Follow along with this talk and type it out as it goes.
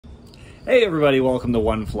Hey everybody, welcome to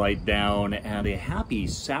One Flight Down, and a happy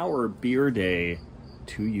sour beer day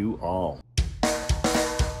to you all.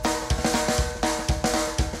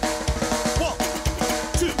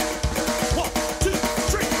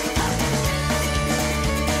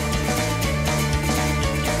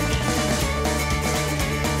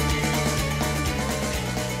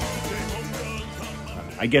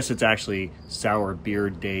 I guess it's actually Sour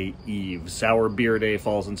Beer Day Eve. Sour Beer Day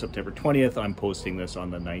falls on September 20th. I'm posting this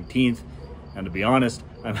on the 19th. And to be honest,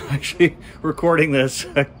 I'm actually recording this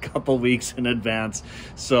a couple weeks in advance.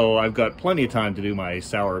 So I've got plenty of time to do my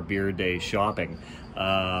Sour Beer Day shopping.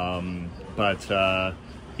 Yeah, I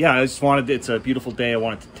just wanted, it's a beautiful day. I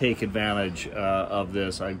wanted to take advantage of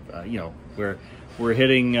this. We're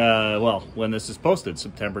hitting, well, when this is posted,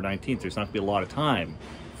 September 19th, there's not gonna be a lot of time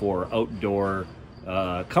for outdoor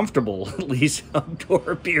comfortable, at least,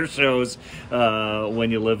 outdoor beer shows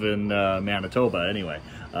when you live in Manitoba. Anyway,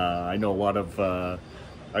 I know a lot of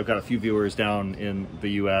I've got a few viewers down in the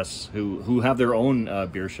US who have their own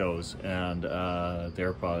beer shows, and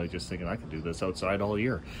they're probably just thinking, I could do this outside all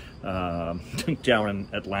year, down in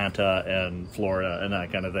Atlanta and Florida and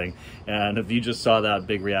that kind of thing. And if you just saw that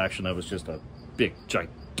big reaction, that was just a big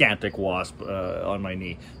gigantic wasp on my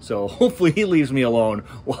knee. So hopefully he leaves me alone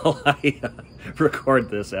while I record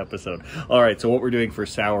this episode. All right, so what we're doing for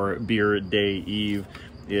Sour Beer Day Eve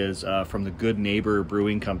is from the good Neighbour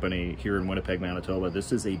Brewing Company here in Winnipeg, Manitoba.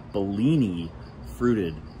 This is a Bellini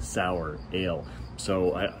fruited sour ale.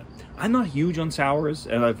 So I'm not huge on sours,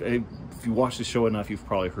 and if you watch the show enough, you've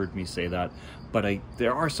probably heard me say that, but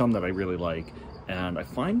there are some that I really like. And I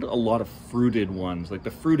find a lot of fruited ones, like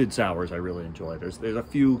the fruited sours, I really enjoy. There's a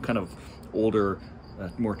few kind of older,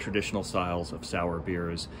 more traditional styles of sour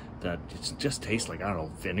beers that just taste like, I don't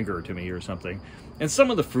know, vinegar to me or something. And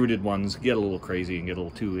some of the fruited ones get a little crazy and get a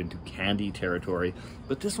little too into candy territory.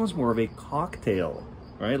 But this one's more of a cocktail,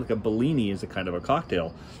 right? Like a Bellini is a kind of a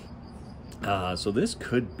cocktail. So this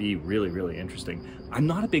could be really, really interesting. I'm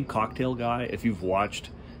not a big cocktail guy. If you've watched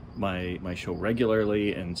my show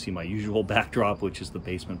regularly and see my usual backdrop, which is the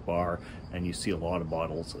basement bar, and you see a lot of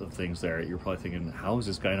bottles of things there, you're probably thinking, how is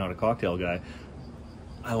this guy not a cocktail guy?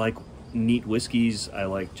 I like neat whiskeys, I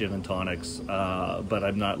like gin and tonics, but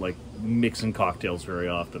I'm not like mixing cocktails very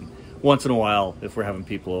often. Once in a while, if we're having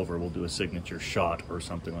people over, we'll do a signature shot or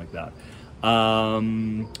something like that.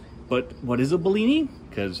 But what is a Bellini?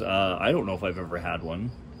 Because I don't know if I've ever had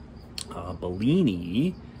one.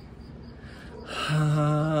 Bellini,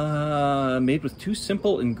 made with two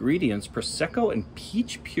simple ingredients, Prosecco and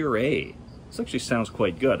peach puree. This actually sounds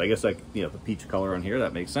quite good. I guess, like, you know, the peach color on here,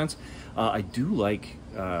 that makes sense. I do like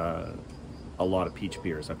a lot of peach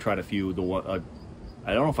beers. I've tried a few. I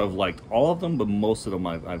don't know if I've liked all of them, but most of them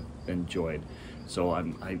I've enjoyed. So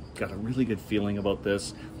I got a really good feeling about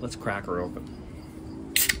this. Let's crack her open.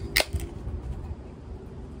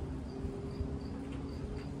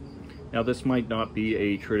 Now, this might not be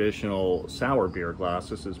a traditional sour beer glass.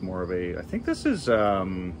 This is more of a, I think this is,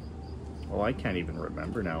 well, I can't even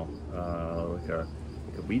remember now, like a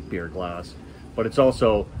wheat beer glass. But it's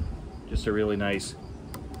also just a really nice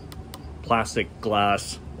plastic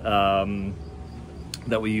glass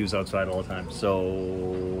that we use outside all the time.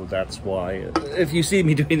 So that's why, if you see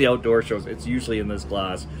me doing the outdoor shows, it's usually in this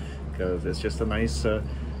glass, because it's just a nice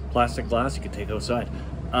plastic glass you can take outside.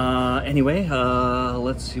 Anyway,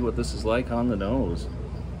 let's see what this is like on the nose.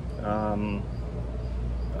 I'm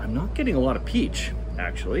not getting a lot of peach,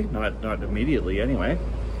 actually, not immediately anyway.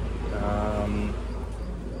 Yeah,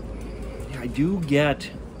 I do get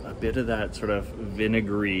a bit of that sort of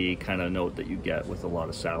vinegary kind of note that you get with a lot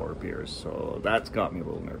of sour beers, so that's got me a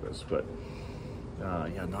little nervous, but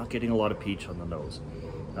yeah, not getting a lot of peach on the nose.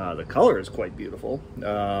 The color is quite beautiful.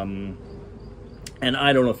 And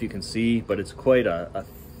I don't know if you can see, but it's quite a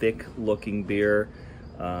thick looking beer.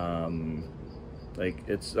 Like,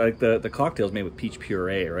 it's like the cocktail's made with peach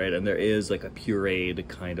puree, right? And there is like a pureed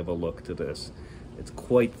kind of a look to this. It's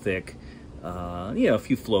quite thick. You know, a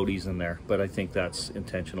few floaties in there, but I think that's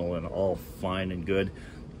intentional and all fine and good.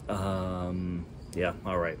 Yeah,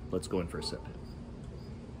 all right, let's go in for a sip.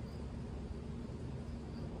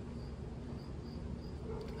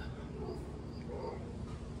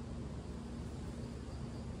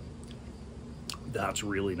 That's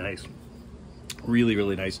really nice. Really,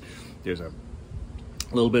 really nice. There's a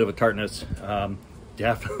little bit of a tartness.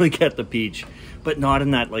 Definitely get the peach, but not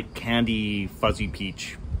in that like candy, fuzzy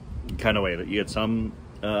peach kind of way that you get some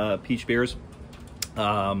peach beers.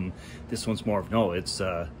 This one's more of, no, it's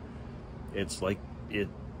like it.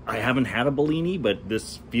 I haven't had a Bellini, but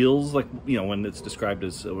this feels like, you know, when it's described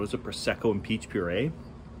as, what is it, Prosecco and peach puree,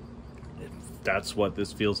 it that's what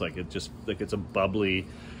this feels like. It just, like, it's a bubbly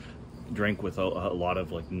drink with a lot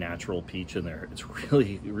of like natural peach in there. It's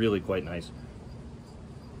really quite nice.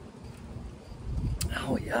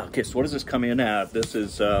 Oh yeah, okay, so what does this come in at? This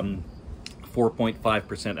is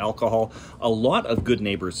 4.5% alcohol. A lot of Good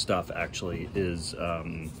Neighbor stuff actually is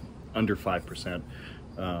under 5%.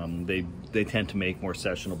 They tend to make more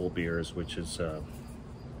sessionable beers, which is a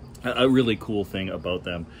really cool thing about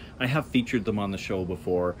them. I have featured them on the show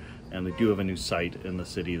before, and they do have a new site in the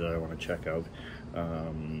city that I want to check out.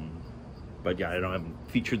 But yeah, I haven't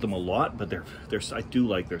featured them a lot, but I do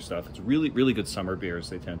like their stuff. It's really good summer beers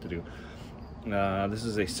they tend to do. This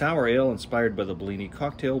is a sour ale inspired by the Bellini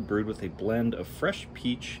cocktail, brewed with a blend of fresh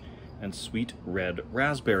peach and sweet red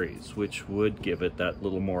raspberries, which would give it that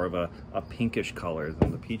little more of a pinkish color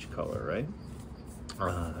than the peach color, right?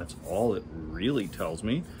 That's all it really tells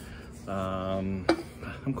me. I'm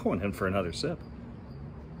going in for another sip.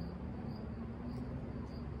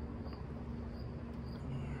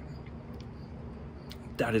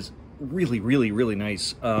 That is really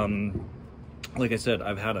nice. Like I said,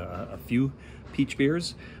 I've had a few peach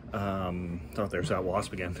beers. Oh, there's that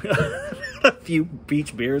wasp again. A few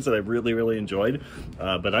peach beers that I really enjoyed,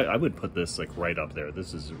 but I would put this like right up there.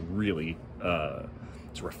 This is really,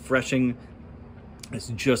 it's refreshing. It's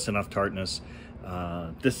just enough tartness.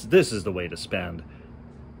 This is the way to spend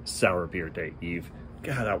Sour Beer Day Eve.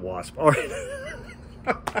 God, that wasp. All right.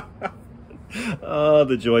 Oh,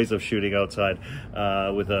 the joys of shooting outside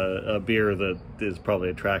with a beer that is probably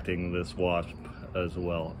attracting this wasp as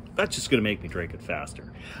well. That's just going to make me drink it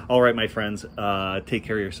faster. All right, my friends, take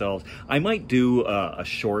care of yourselves. I might do a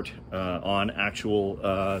short on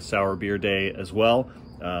actual Sour Beer Day as well.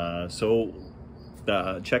 So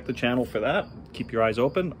check the channel for that. Keep your eyes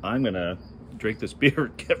open. I'm going to drink this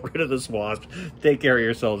beer, get rid of this wasp. Take care of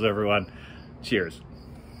yourselves, everyone. Cheers.